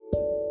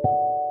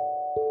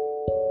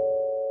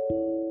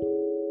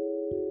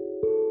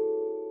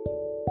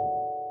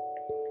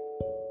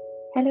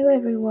Hello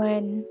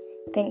everyone,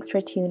 thanks for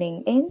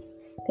tuning in.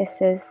 This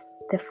is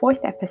the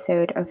 4th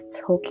episode of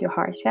Talk Your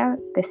Heart Out.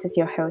 This is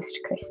your host,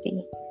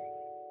 Christy.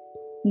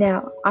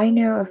 Now, I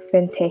know I've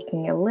been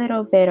taking a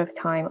little bit of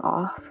time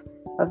off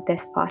of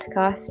this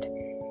podcast.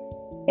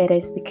 It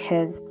is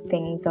because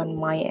things on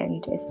my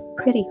end is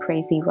pretty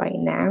crazy right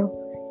now.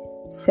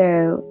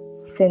 So,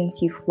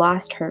 since you've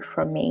last heard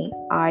from me,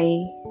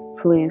 I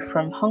flew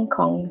from Hong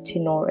Kong to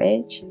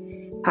Norwich,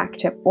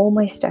 packed up all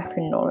my stuff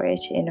in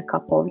Norwich in a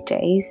couple of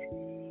days,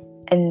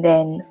 and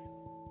then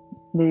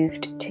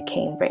moved to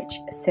Cambridge.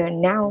 So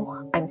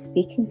now I'm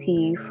speaking to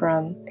you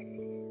from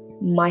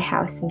my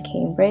house in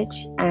Cambridge,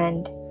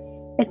 and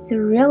it's a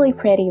really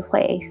pretty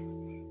place,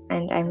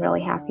 and I'm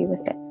really happy with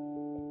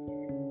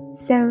it.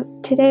 So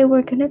today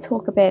we're going to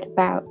talk a bit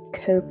about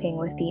coping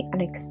with the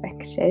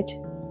unexpected,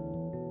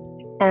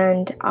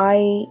 and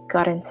I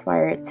got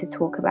inspired to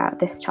talk about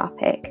this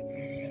topic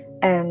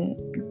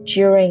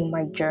during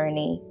my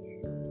journey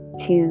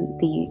to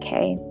the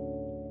UK.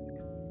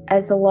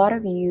 As a lot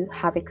of you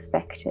have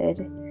expected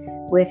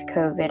with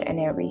COVID and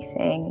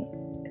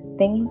everything,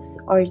 things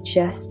are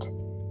just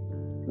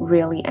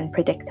really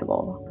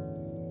unpredictable.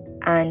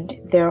 And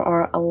there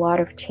are a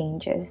lot of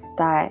changes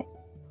that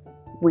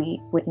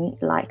we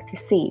wouldn't like to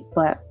see,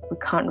 but we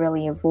can't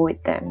really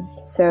avoid them.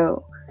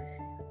 So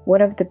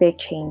one of the big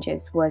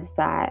changes was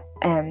that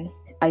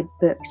I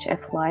booked a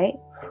flight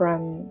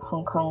from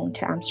Hong Kong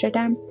to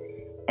Amsterdam,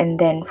 and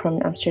then from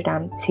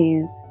Amsterdam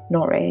to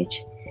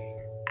Norwich.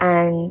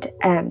 And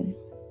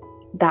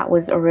that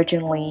was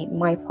originally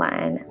my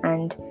plan,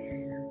 and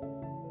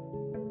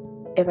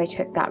if I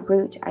took that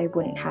route, I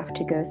wouldn't have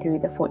to go through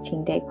the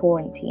 14-day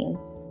quarantine.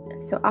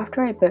 So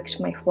after I booked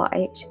my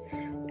flight,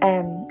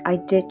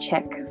 I did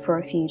check for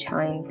a few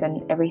times,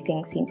 and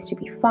everything seems to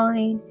be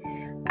fine.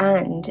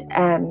 And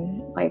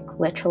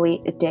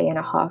literally a day and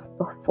a half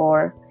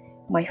before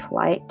my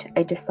flight,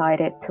 I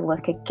decided to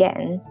look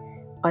again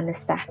on a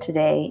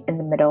Saturday in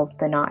the middle of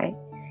the night.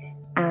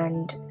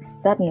 And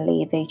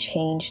suddenly they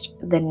changed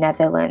the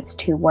Netherlands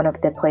to one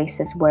of the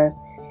places where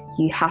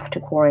you have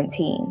to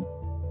quarantine.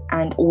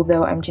 And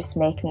although I'm just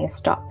making a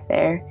stop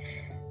there,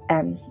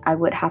 I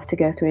would have to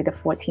go through the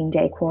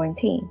 14-day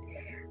quarantine.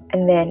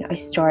 And then I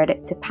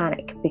started to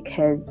panic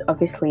because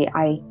obviously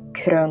I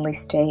could only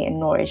stay in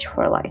Norwich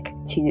for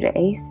 2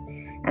 days,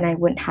 and I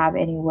wouldn't have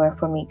anywhere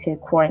for me to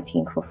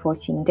quarantine for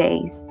 14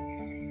 days.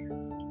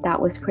 That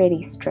was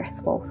pretty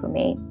stressful for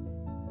me.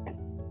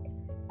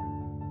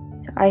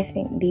 So I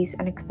think these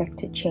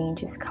unexpected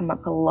changes come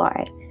up a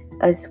lot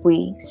as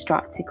we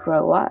start to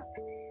grow up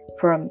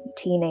from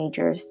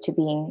teenagers to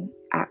being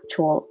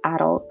actual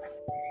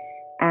adults,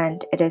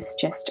 and it is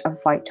just a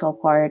vital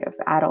part of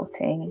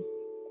adulting.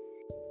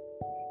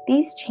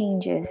 These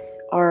changes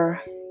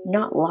are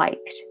not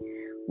liked.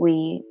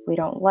 We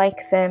don't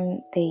like them,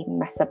 they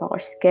mess up our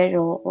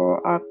schedule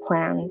or our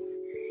plans,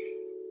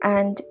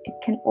 and it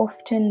can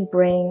often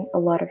bring a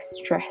lot of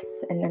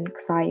stress and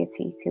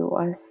anxiety to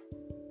us.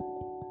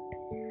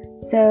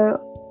 So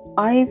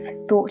I've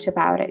thought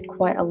about it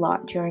quite a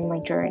lot during my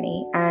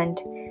journey, and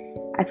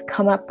I've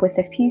come up with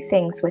a few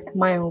things with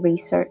my own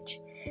research,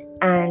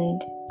 and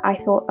I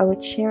thought I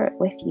would share it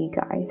with you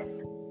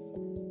guys.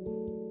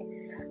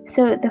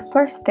 So the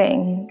first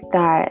thing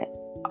that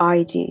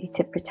I do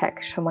to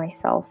protect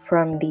myself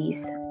from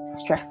these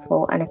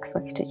stressful,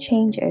 unexpected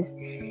changes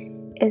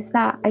is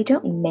that I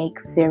don't make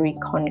very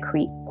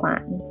concrete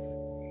plans.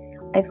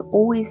 I've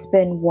always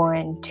been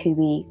one to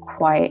be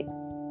quite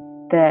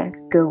the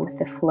go with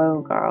the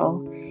flow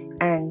girl,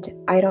 and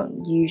I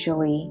don't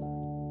usually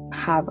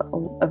have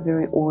a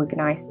very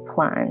organized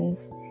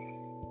plans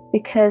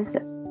because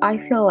I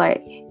feel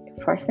like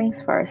first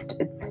things first,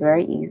 it's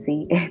very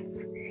easy.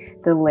 It's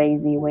the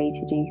lazy way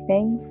to do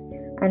things.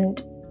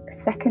 And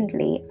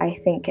secondly, I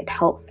think it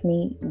helps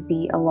me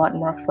be a lot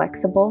more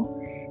flexible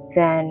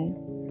than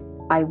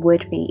I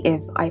would be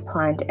if I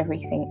planned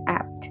everything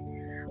out.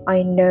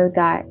 I know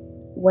that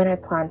when I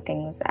plan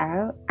things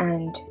out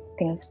and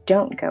things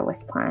don't go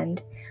as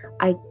planned,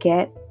 I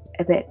get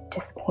a bit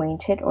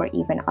disappointed or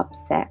even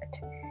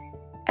upset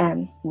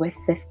with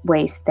the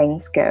ways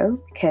things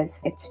go because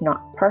it's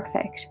not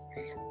perfect.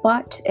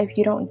 But if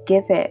you don't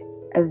give it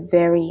a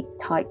very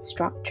tight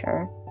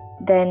structure,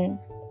 then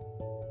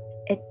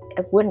it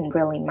wouldn't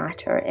really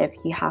matter if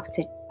you have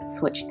to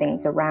switch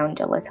things around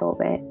a little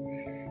bit.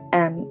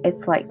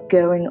 It's like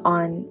going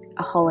on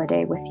a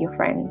holiday with your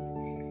friends.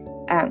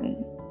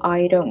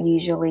 I don't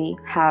usually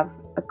have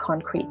a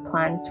concrete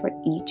plans for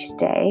each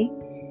day,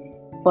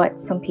 but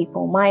some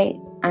people might,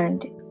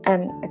 and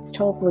it's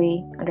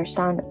totally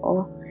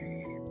understandable.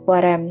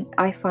 But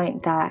I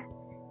find that,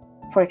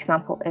 for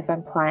example, if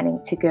I'm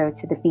planning to go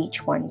to the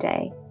beach one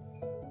day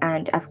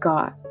and I've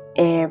got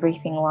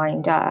everything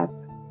lined up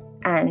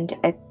and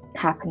it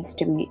happens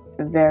to be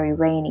very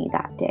rainy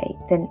that day,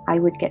 then I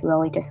would get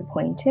really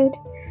disappointed.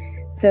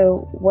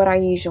 So what I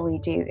usually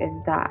do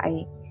is that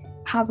I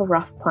have a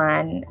rough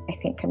plan. I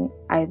think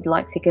I'd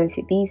like to go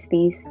to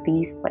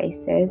these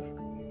places,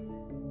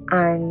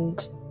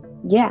 and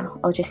yeah,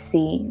 I'll just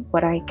see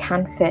what I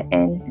can fit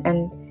in,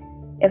 and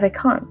if I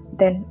can't,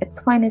 then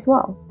it's fine as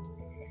well.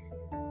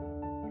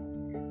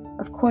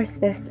 Of course,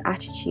 this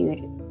attitude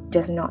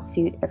does not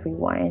suit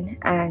everyone,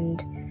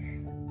 and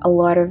a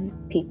lot of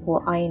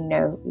people I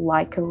know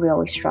like a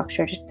really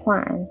structured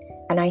plan,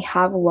 and I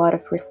have a lot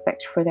of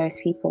respect for those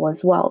people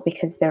as well,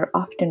 because they're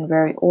often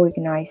very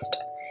organized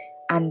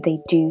and they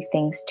do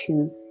things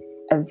to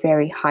a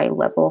very high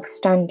level of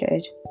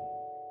standard.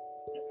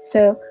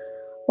 So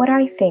what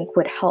I think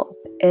would help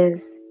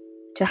is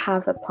to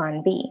have a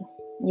plan B.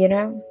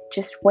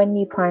 Just when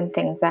you plan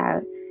things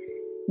out,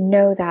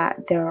 know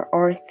that there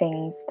are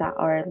things that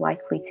are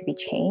likely to be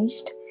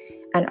changed,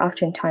 and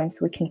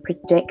oftentimes we can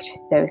predict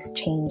those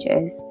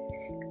changes,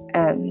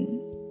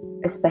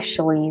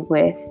 especially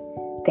with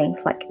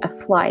things like a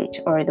flight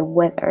or the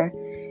weather,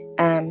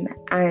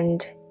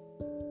 and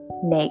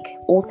make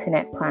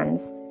alternate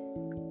plans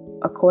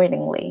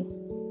accordingly.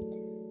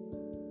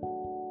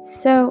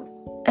 So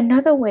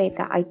another way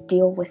that I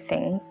deal with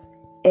things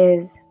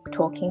is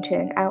talking to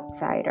an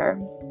outsider.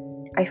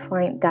 I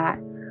find that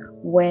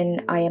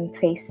when I am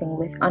facing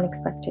with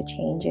unexpected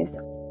changes,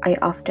 I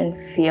often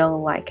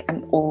feel like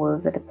I'm all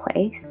over the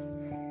place.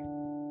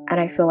 And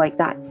I feel like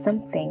that's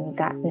something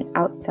that an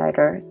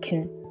outsider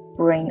can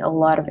bring a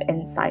lot of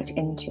insight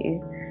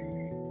into.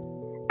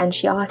 And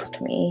she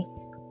asked me,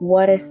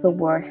 what is the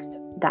worst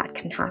that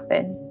can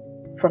happen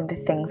from the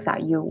things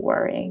that you're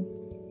worrying?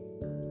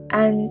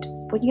 And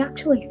when you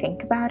actually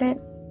think about it,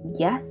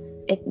 yes,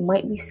 it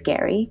might be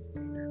scary,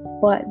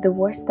 but the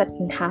worst that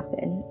can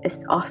happen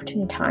is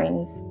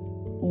oftentimes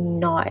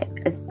not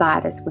as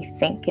bad as we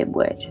think it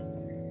would.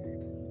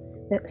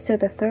 So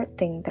the third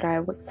thing that I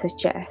would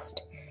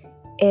suggest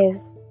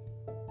is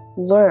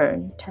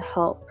learn to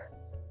help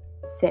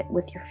sit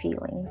with your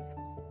feelings.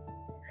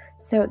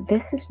 So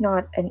this is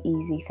not an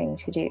easy thing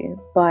to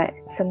do, but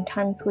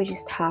sometimes we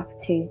just have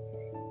to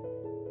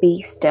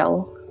be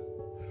still,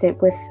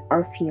 sit with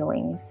our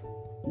feelings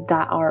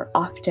that are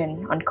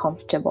often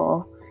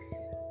uncomfortable,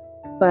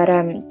 but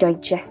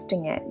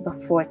digesting it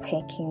before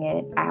taking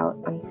it out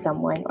on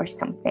someone or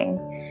something.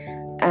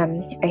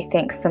 I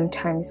think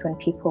sometimes when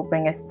people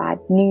bring us bad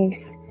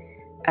news,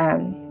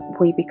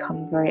 we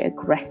become very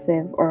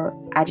aggressive or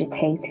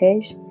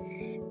agitated,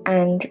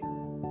 and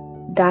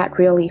that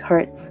really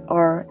hurts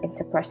our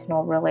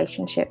interpersonal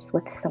relationships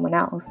with someone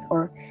else,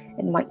 or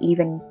it might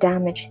even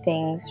damage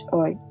things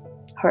or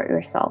hurt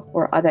yourself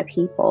or other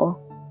people.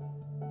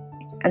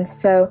 And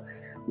so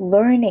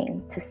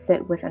learning to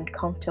sit with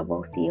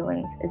uncomfortable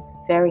feelings is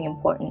very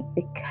important,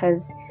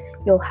 because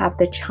you'll have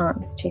the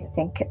chance to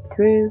think it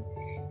through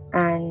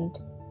and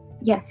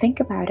think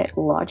about it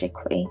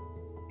logically.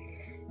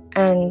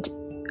 And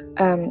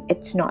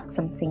it's not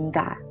something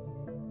that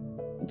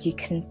you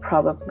can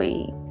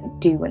probably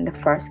do in the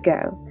first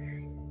go.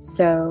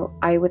 So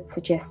I would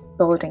suggest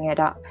building it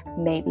up,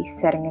 maybe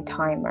setting a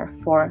timer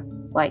for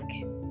like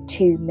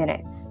 2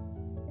 minutes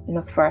in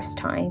the first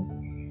time.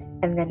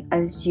 And then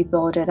as you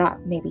build it up,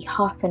 maybe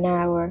half an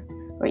hour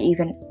or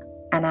even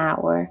an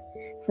hour,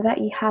 so that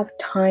you have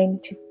time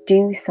to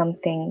do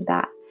something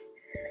that's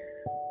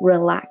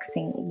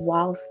relaxing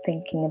whilst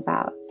thinking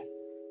about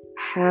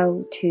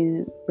how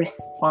to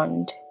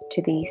respond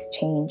to these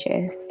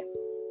changes.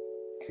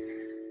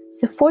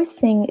 The fourth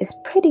thing is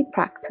pretty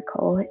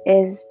practical,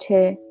 is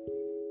to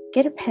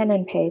get a pen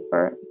and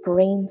paper,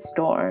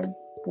 brainstorm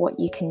what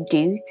you can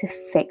do to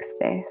fix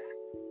this.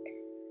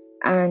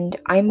 And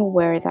I'm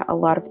aware that a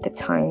lot of the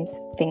times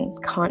things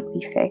can't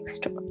be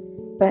fixed,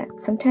 but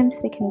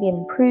sometimes they can be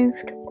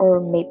improved or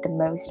made the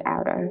most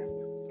out of.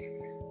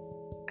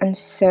 And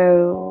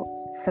so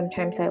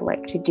sometimes I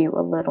like to do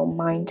a little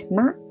mind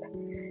map.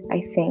 I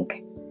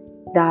think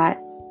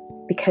that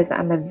because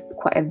I'm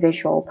quite a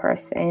visual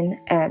person,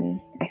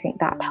 I think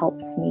that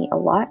helps me a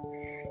lot.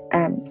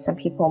 Some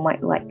people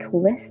might like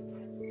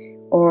lists,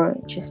 or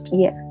just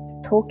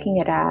talking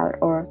it out,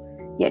 or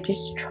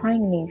just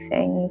trying new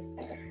things.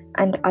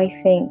 And I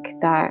think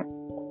that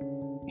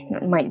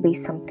it might be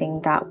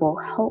something that will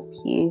help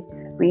you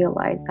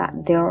realize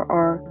that there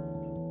are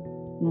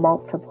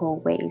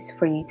multiple ways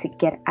for you to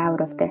get out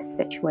of this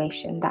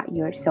situation that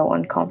you're so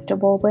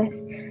uncomfortable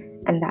with,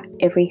 and that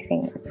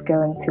everything is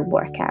going to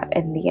work out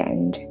in the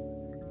end.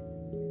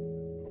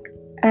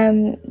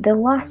 The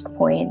last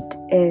point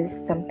is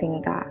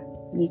something that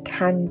you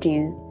can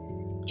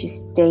do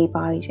just day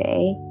by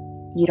day.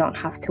 You don't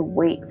have to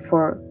wait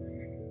for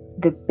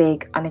the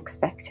big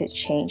unexpected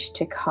change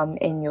to come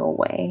in your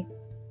way.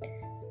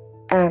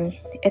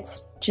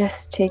 It's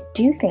just to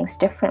do things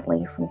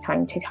differently from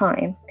time to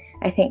time.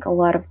 I think a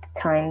lot of the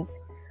times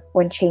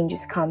when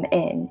changes come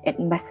in, it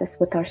messes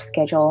with our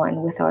schedule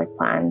and with our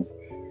plans.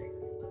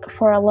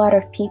 For a lot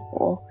of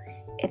people,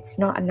 it's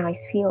not a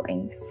nice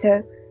feeling.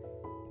 So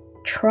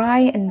try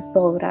and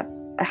build up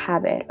a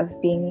habit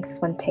of being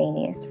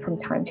spontaneous from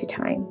time to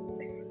time.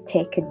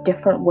 Take a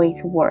different way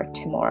to work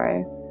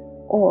tomorrow,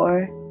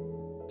 or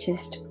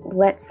just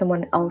let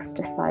someone else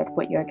decide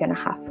what you're going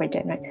to have for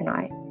dinner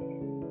tonight.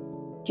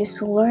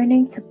 Just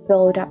learning to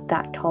build up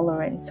that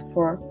tolerance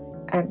for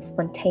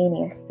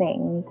spontaneous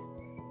things,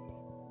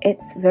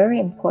 it's very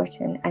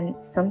important.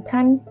 And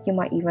sometimes you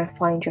might even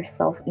find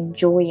yourself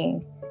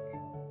enjoying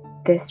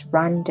this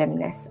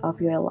randomness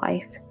of your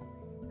life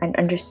and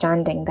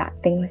understanding that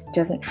things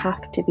doesn't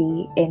have to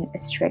be in a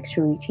strict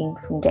routine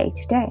from day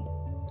to day.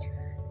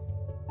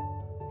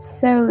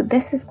 So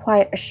this is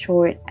quite a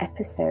short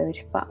episode,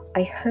 but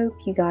I hope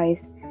you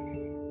guys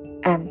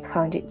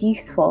found it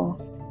useful.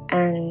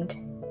 And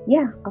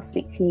yeah, I'll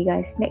speak to you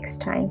guys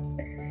next time.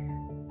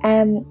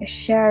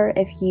 Share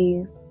if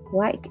you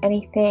like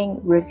anything,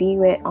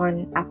 review it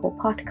on Apple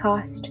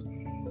Podcast,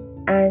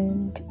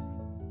 and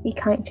be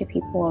kind to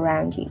people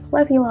around you.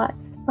 Love you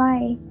lots.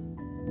 Bye.